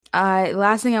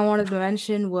Last thing I wanted to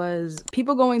mention was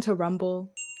people going to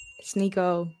Rumble,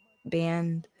 SNEAKO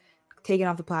banned, taken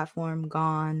off the platform,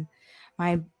 gone.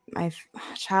 My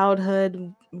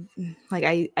childhood,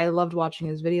 like I loved watching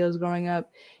his videos growing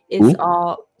up. It's Who?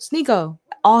 all SNEAKO.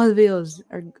 All his videos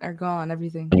are gone.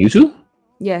 Everything. On YouTube?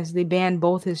 Yes, they banned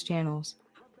both his channels.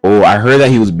 Oh, I heard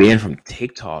that he was banned from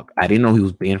TikTok. I didn't know he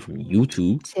was banned from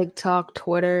YouTube. TikTok,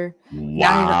 Twitter.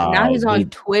 Now Wow. he's on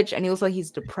Twitch, and he looks like he's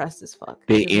depressed as fuck.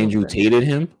 He They doesn't look Andrew good. Tated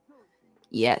him?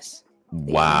 Yes,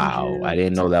 they Wow. I Andrew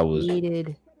didn't know that was.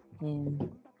 hated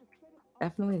him.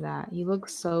 Definitely that. He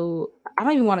looks so. I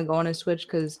don't even want to go on his Twitch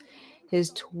because his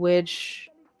Twitch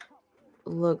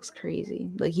looks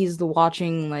crazy. Like he's the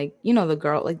watching, like the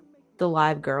girl, like the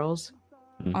live girls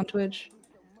Hmm. on Twitch.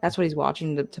 That's what he's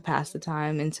watching to pass the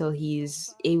time until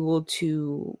he's able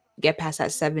to get past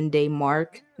that 7-day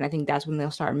mark. And I think that's when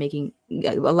they'll start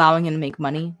allowing him to make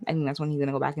money. I think that's when he's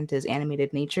gonna go back into his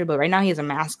animated nature. But right now he has a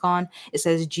mask on. It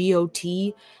says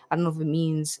GOT. I don't know if it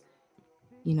means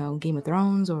Game of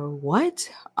Thrones or what.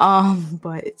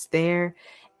 But it's there,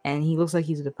 and he looks like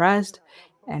he's depressed.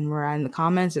 And we're in the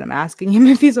comments, and I'm asking him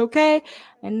if he's okay,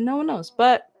 and no one knows.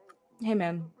 But hey,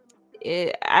 man,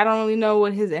 I don't really know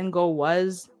what his end goal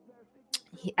was.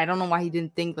 I don't know why he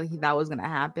didn't think that was gonna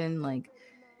happen. Like,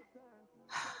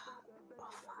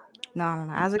 no.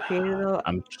 As a creator, though,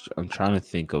 I'm trying to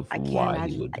think of I can't why he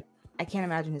imagine. would. I can't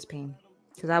imagine his pain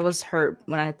because I was hurt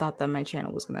when I thought that my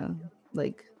channel was gonna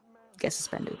get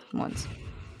suspended once.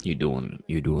 You're doing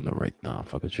the right. Nah,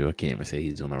 fuck with you. I can't even say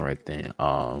he's doing the right thing.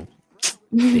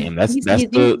 Damn, that's he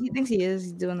the thinks he is.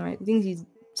 He's doing the right. He thinks he's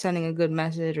sending a good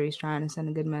message, or he's trying to send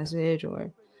a good message,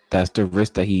 or that's the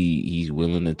risk that he's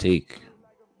willing to take.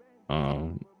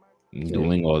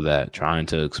 Doing all that, trying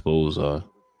to expose a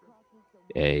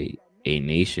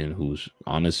nation who's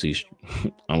honestly,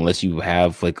 unless you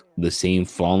have like the same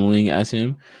following as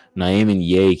him, Naeem and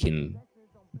Ye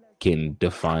can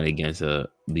define against the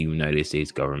United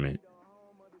States government.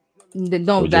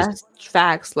 No, Or just that's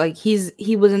facts. Like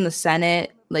he was in the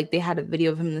Senate. Like they had a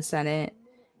video of him in the Senate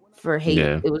for hate.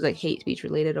 yeah. It was like hate speech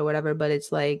related or whatever. But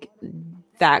it's like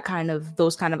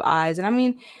those kind of eyes. And I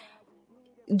mean,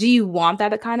 do you want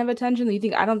that kind of attention? Do you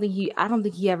think? I don't think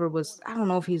he ever was. I don't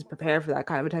know if he's prepared for that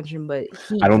kind of attention, but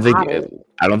he I don't think got it.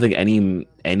 I don't think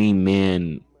any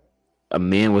man, a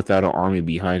man without an army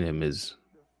behind him is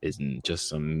just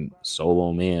some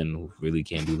solo man who really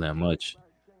can't do that much.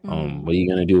 What are you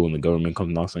gonna do when the government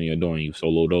comes knocks on your door and you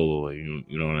solo dolo? Like,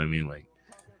 you know what I mean? Like,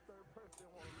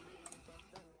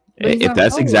 if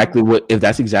that's exactly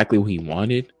what he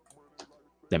wanted,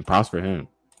 then props for him.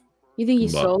 You think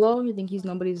he's solo? You think he's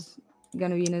nobody's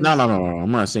gonna be in his? No.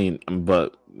 I'm not saying,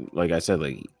 but like I said,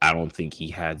 like I don't think he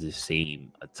has the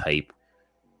same type.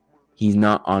 He's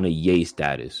not on a Ye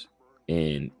status,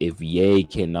 and if Ye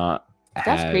cannot,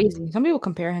 that's crazy. Some people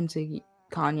compare him to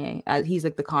Kanye. He's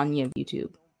like the Kanye of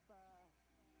YouTube.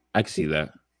 I can see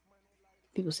that.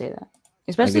 People say that,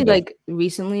 especially like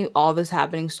recently, all this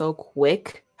happening so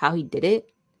quick. How he did it,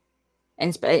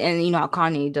 and you know how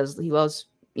Kanye does. He loves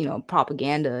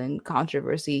propaganda and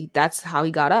controversy. That's how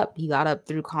he got up. He got up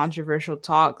through controversial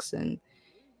talks and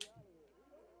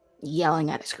yelling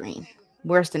at a screen.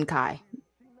 Worse than Kai.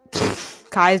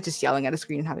 Kai is just yelling at a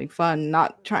screen and having fun,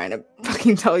 not trying to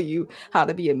fucking tell you how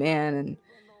to be a man and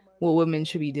what women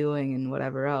should be doing and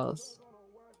whatever else.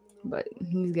 But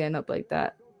he's getting up like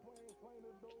that.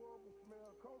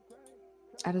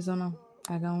 I just don't know.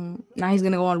 Now he's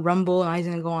gonna go on Rumble. Now he's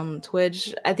gonna go on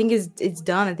Twitch. I think it's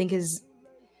done. I think his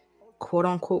quote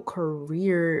unquote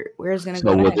career, where is gonna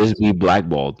go next? So will this be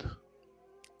blackballed?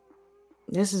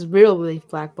 This is real life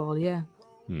blackballed. Yeah.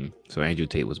 So Andrew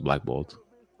Tate was blackballed.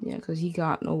 Yeah, because he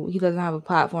doesn't have a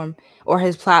platform, or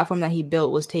his platform that he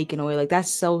built was taken away. Like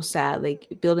that's so sad. Like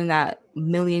building that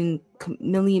million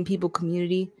people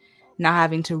community, not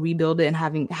having to rebuild it and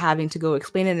having to go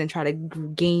explain it and try to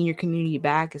gain your community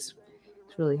back is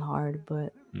really hard.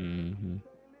 But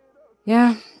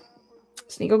yeah,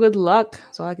 SNEAKO, good luck.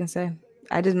 That's all I can say.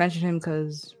 I just mentioned him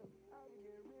because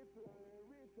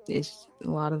it's a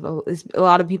lot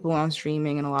of people on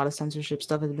streaming and a lot of censorship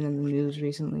stuff has been in the news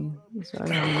recently. So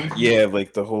yeah,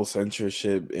 like the whole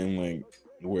censorship and like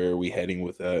where are we heading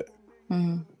with that?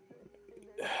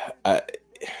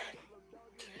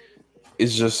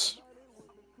 It's just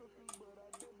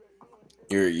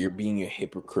you're being a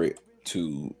hypocrite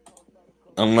to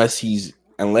unless he's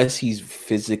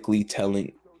physically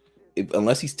telling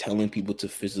people to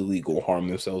physically go harm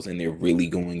themselves and they're really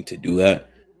going to do that.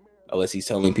 Unless he's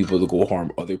telling people to go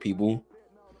harm other people,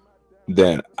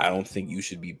 then I don't think you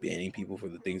should be banning people for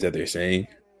the things that they're saying.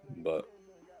 But,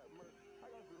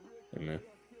 man.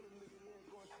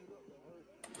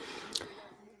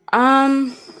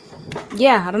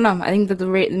 Yeah, I don't know. I think that the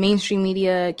mainstream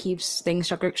media keeps things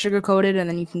sugar coated, and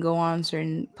then you can go on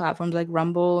certain platforms like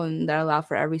Rumble, and that allow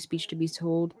for every speech to be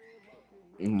told.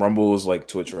 Rumble is like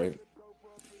Twitch, right?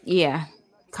 Yeah,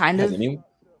 kind Has of. anyone?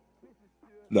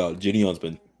 No, Gideon's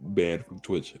been banned from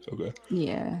Twitch. Okay.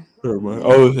 Yeah. Never mind. Yeah.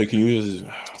 Oh, can you just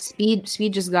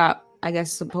Speed just got, I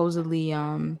guess, supposedly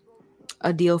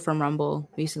a deal from Rumble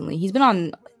recently. He's been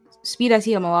on Speed. I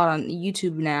see him a lot on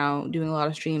YouTube now, doing a lot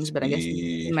of streams. But I guess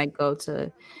he might go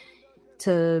to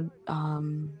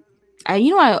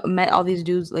I met all these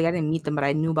dudes. Like, I didn't meet them, but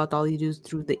I knew about all these dudes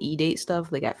through the E-Date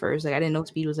stuff. Like, at first, like, I didn't know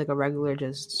Speed was like a regular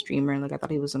just streamer, and like I thought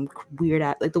he was some weird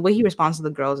at, like, the way he responds to the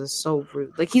girls is so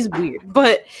rude. Like, he's weird,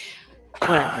 but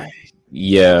whatever.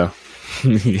 Yeah.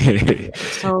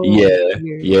 So yeah.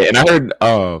 weird. Yeah. And I heard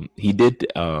he did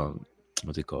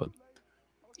what's it called?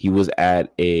 He was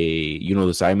at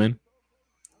the Simon?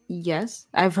 Yes,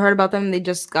 I've heard about them. They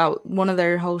just got one of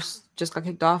their hosts just got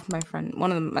kicked off. My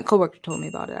coworker told me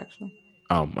about it actually.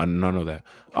 I did not know that.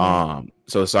 Yeah.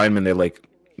 So Simon, they're like,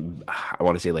 I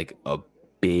want to say like a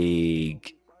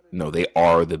big. No, they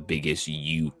are the biggest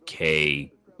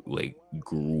UK like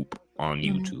group on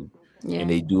YouTube, Yeah. and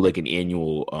they do like an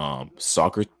annual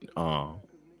soccer. I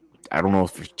don't know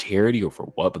if for charity or for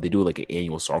what, but they do like an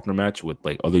annual soccer match with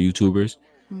like other YouTubers,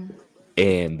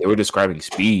 and they were describing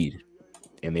Speed.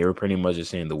 And they were pretty much just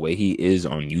saying the way he is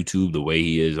on YouTube, the way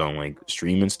he is on like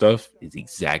streaming stuff, is the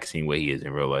exact same way he is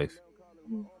in real life.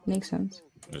 Makes sense.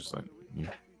 Just like,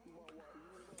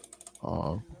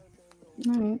 All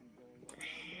right.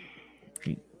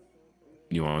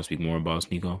 You want to speak more about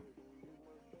SNEAKO?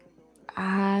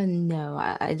 No.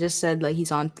 I just said like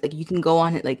he's on. Like, you can go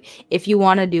on it. Like, if you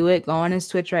want to do it, go on his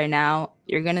Twitch right now.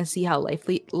 You're gonna see how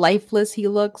lifeless he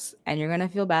looks, and you're gonna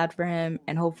feel bad for him.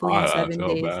 And hopefully in 7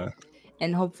 days. bad.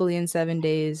 And hopefully in 7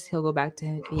 days he'll go back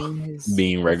to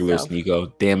being regular self.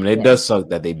 SNEAKO. Damn, it does suck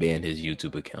that they banned his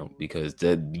YouTube account because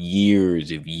the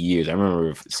years of years. I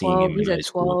remember seeing him in high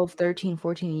school. 12, 13,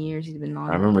 14 years he's been on.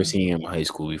 I remember seeing him in high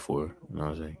school before, and I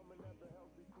was like,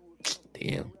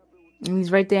 damn. And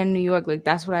he's right there in New York. Like,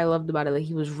 that's what I loved about it. Like,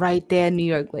 he was right there in New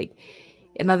York. Like,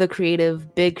 another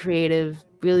big creative,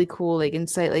 really cool, like,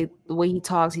 insight. Like, the way he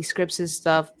talks, he scripts his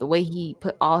stuff, the way he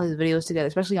put all his videos together,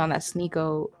 especially on that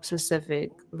SNEAKO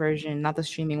specific version, not the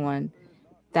streaming one.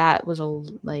 That was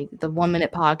like the 1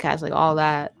 minute podcast, like all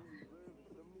that.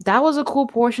 That was a cool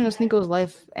portion of SNEAKO's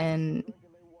life, and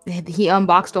he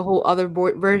unboxed a whole other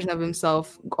version of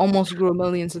himself. Almost grew 1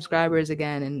 million subscribers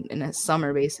again in a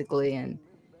summer, basically, and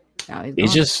now he's gone.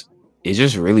 It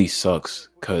just really sucks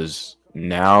because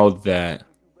now that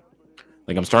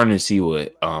like I'm starting to see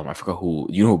what I forgot who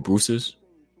who Bruce is.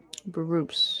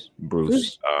 Bruce.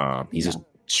 He's a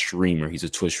streamer. He's a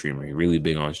Twitch streamer. He's really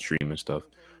big on stream and stuff.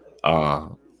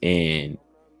 And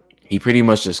he pretty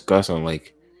much discussed on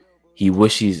like he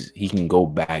wishes he can go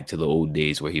back to the old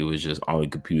days where he was just on the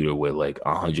computer with like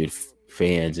 100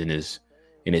 fans in his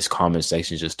comment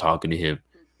section just talking to him.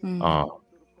 And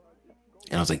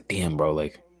I was like, damn, bro,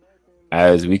 like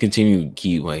as we continue to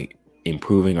keep like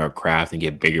improving our craft and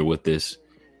get bigger with this,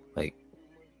 like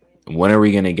when are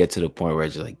we gonna get to the point where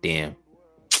it's just like, damn,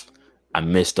 I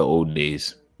miss the old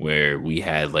days where we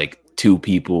had like 2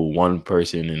 people, 1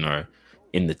 person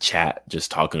in the chat just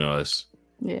talking to us.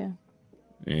 Yeah.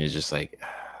 And it's just like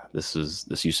this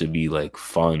used to be like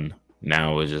fun.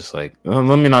 Now it's just like,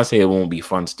 let me not say it won't be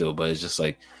fun still, but it's just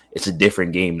like it's a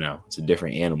different game now. It's a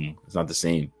different animal. It's not the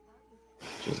same.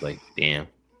 Just like, damn.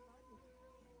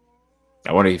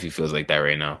 I wonder if he feels like that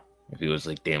right now. If he was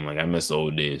like, damn, like I miss the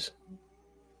old days.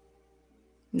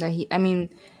 That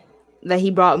he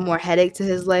brought more headache to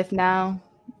his life now.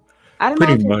 I don't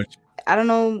Pretty know. much. I don't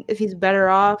know if he's better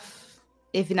off.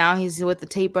 If now he's with the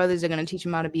Tate brothers, they're gonna teach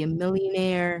him how to be a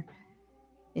millionaire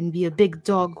and be a big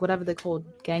dog, whatever they're called,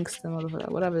 gangster, whatever.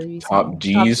 Top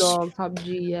G's. Top dog, top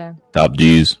G, yeah. Top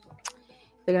G's.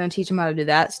 They're gonna teach him how to do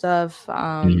that stuff.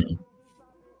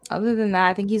 Other than that,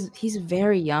 I think he's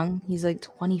very young. He's like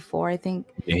 24, I think.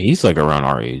 Yeah, he's like around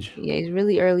our age. Yeah, he's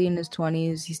really early in his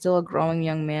 20s. He's still a growing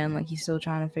young man. Like, he's still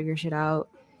trying to figure shit out.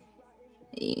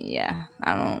 Yeah,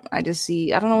 I don't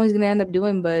know what he's gonna end up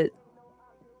doing, but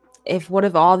what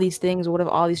if all these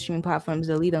streaming platforms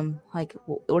delete him? Like,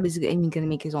 what is he gonna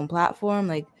make his own platform?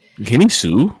 Like, can he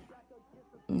sue?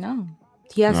 No,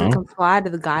 he has to comply to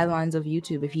the guidelines of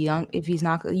YouTube. If he's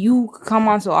not, you come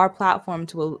onto our platform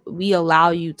we allow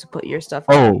you to put your stuff.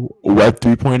 Web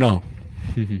 3.0.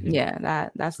 Yeah,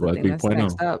 that's the Web thing. That's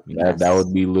next up. That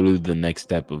would be literally the next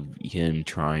step of him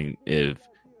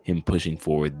pushing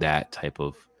forward that type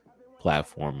of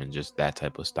platform and just that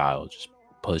type of style. Just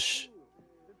push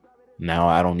Now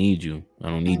I don't need you. I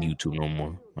don't need YouTube no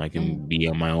more. I can be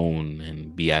on my own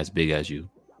and be as big as you.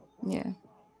 Yeah,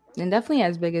 and definitely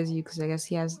as big as you, because I guess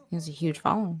he has a huge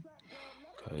following.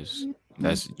 Because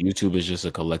YouTube is just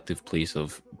a collective place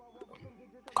of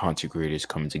content creators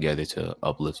coming together to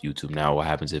uplift YouTube. Now, what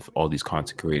happens if all these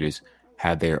content creators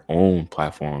had their own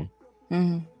platform?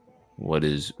 What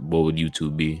would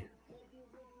YouTube be?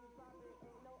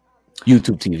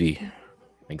 YouTube TV.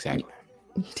 Exactly.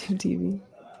 YouTube TV.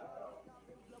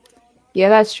 Yeah,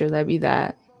 that's true. That'd be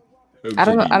that. I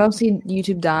don't know. I don't see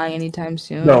YouTube dying anytime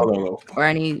soon. No. Or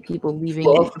any people leaving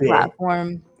the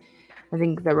platform. I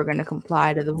think that we're going to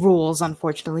comply to the rules,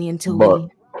 unfortunately, until we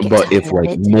get But if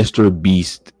like Mr.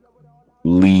 Beast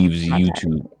leaves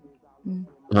YouTube,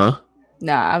 huh?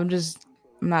 Nah, I'm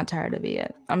not tired of it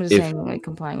yet. I'm just saying, like,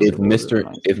 complying with if the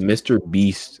rules. If Mr.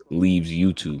 Beast leaves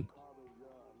YouTube,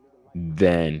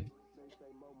 then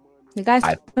the guy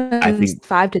spends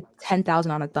 $5,000 to $10,000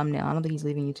 on a thumbnail. I don't think he's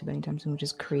leaving YouTube anytime soon, which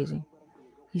is crazy.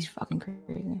 He's fucking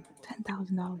crazy.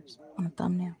 $10,000 on a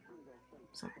thumbnail.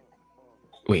 Sorry.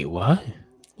 Wait, what?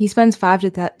 He spends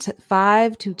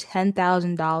 $5,000 to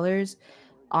 $10,000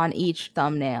 on each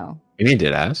thumbnail. You mean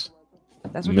dead ass?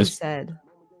 That's what he said.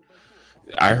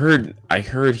 I heard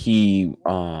he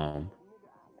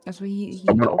That's what he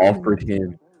someone offered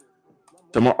him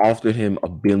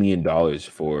 $1 billion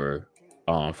for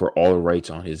all the rights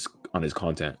on his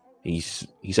content. He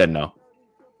said no.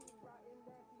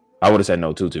 I would have said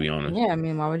no too, to be honest. Yeah, I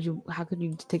mean, how could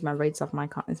you take my rights off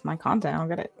it's my content? I don't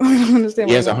get it. I don't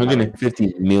understand. He has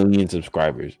 150 million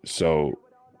subscribers, so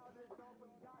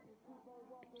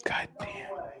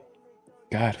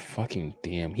God fucking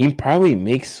damn. He probably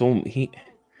makes how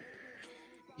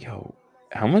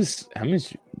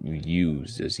much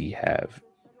views does he have?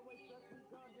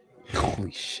 Holy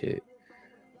shit.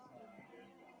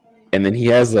 And then he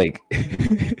has like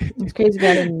it's crazy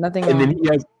that nothing. And then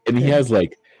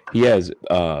he has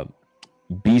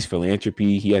Beast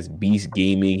Philanthropy, he has Beast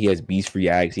Gaming, he has Beast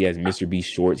Reacts, he has Mr.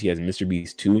 Beast Shorts, he has Mr.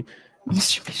 Beast 2.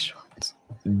 Mr. Beast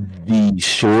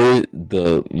Shorts.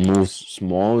 The most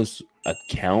smallest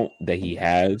account that he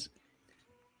has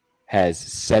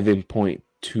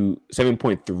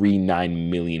 7.39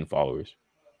 million followers.